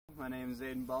My name is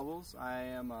Aiden Bubbles. I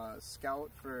am a scout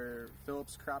for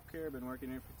Phillips Crop Care. I've been working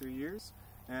here for 3 years.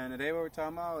 And today what we're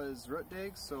talking about is root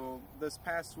digs. So this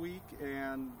past week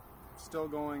and still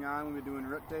going on, we've been doing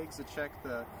root digs to check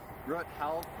the root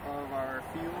health of our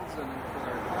fields and for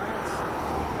our plants.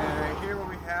 And right here what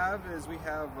we have is we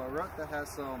have a root that has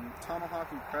some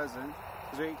tomahawking present.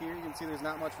 Because right here you can see there's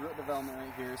not much root development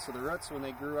right here. So the roots, when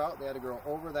they grew out, they had to grow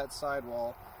over that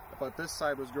sidewall. But this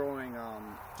side was growing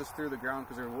just through the ground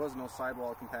because there was no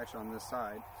sidewall compaction on this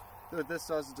side. So what this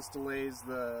does is just delays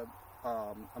the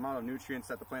amount of nutrients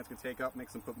that the plants can take up,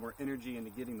 makes them put more energy into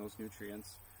getting those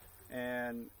nutrients.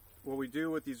 And what we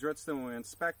do with these roots then when we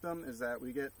inspect them is that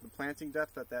we get the planting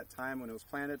depth at that time when it was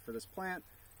planted for this plant,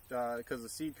 because the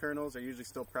seed kernels are usually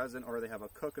still present or they have a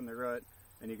cook in the root,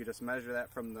 and you can just measure that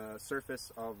from the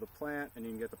surface of the plant and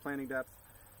you can get the planting depth.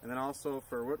 And then also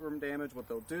for rootworm damage, what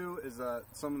they'll do is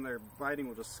some of their biting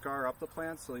will just scar up the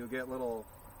plants, so you'll get little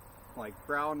like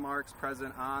brown marks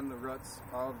present on the roots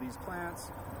of these plants.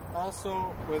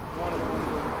 Also, with one of the ones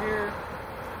over here,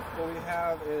 what we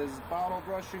have is bottle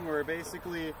brushing, where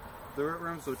basically the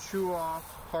rootworms will chew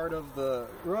off part of the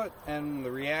root, and the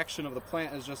reaction of the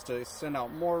plant is just to send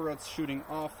out more roots shooting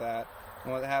off that.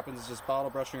 And what happens is just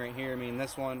bottle brushing right here. I mean,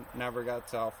 this one never got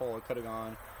to how full it could have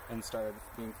gone and started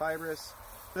being fibrous.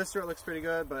 This root looks pretty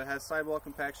good, but it has sidewall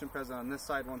compaction present on this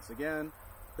side once again.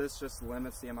 This just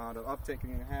limits the amount of uptake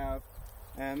you're going to have.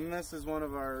 And this is one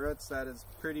of our roots that is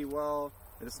pretty well,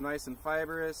 it's nice and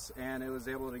fibrous, and it was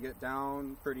able to get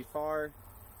down pretty far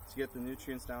to get the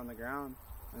nutrients down the ground.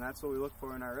 And that's what we look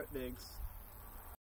for in our root digs.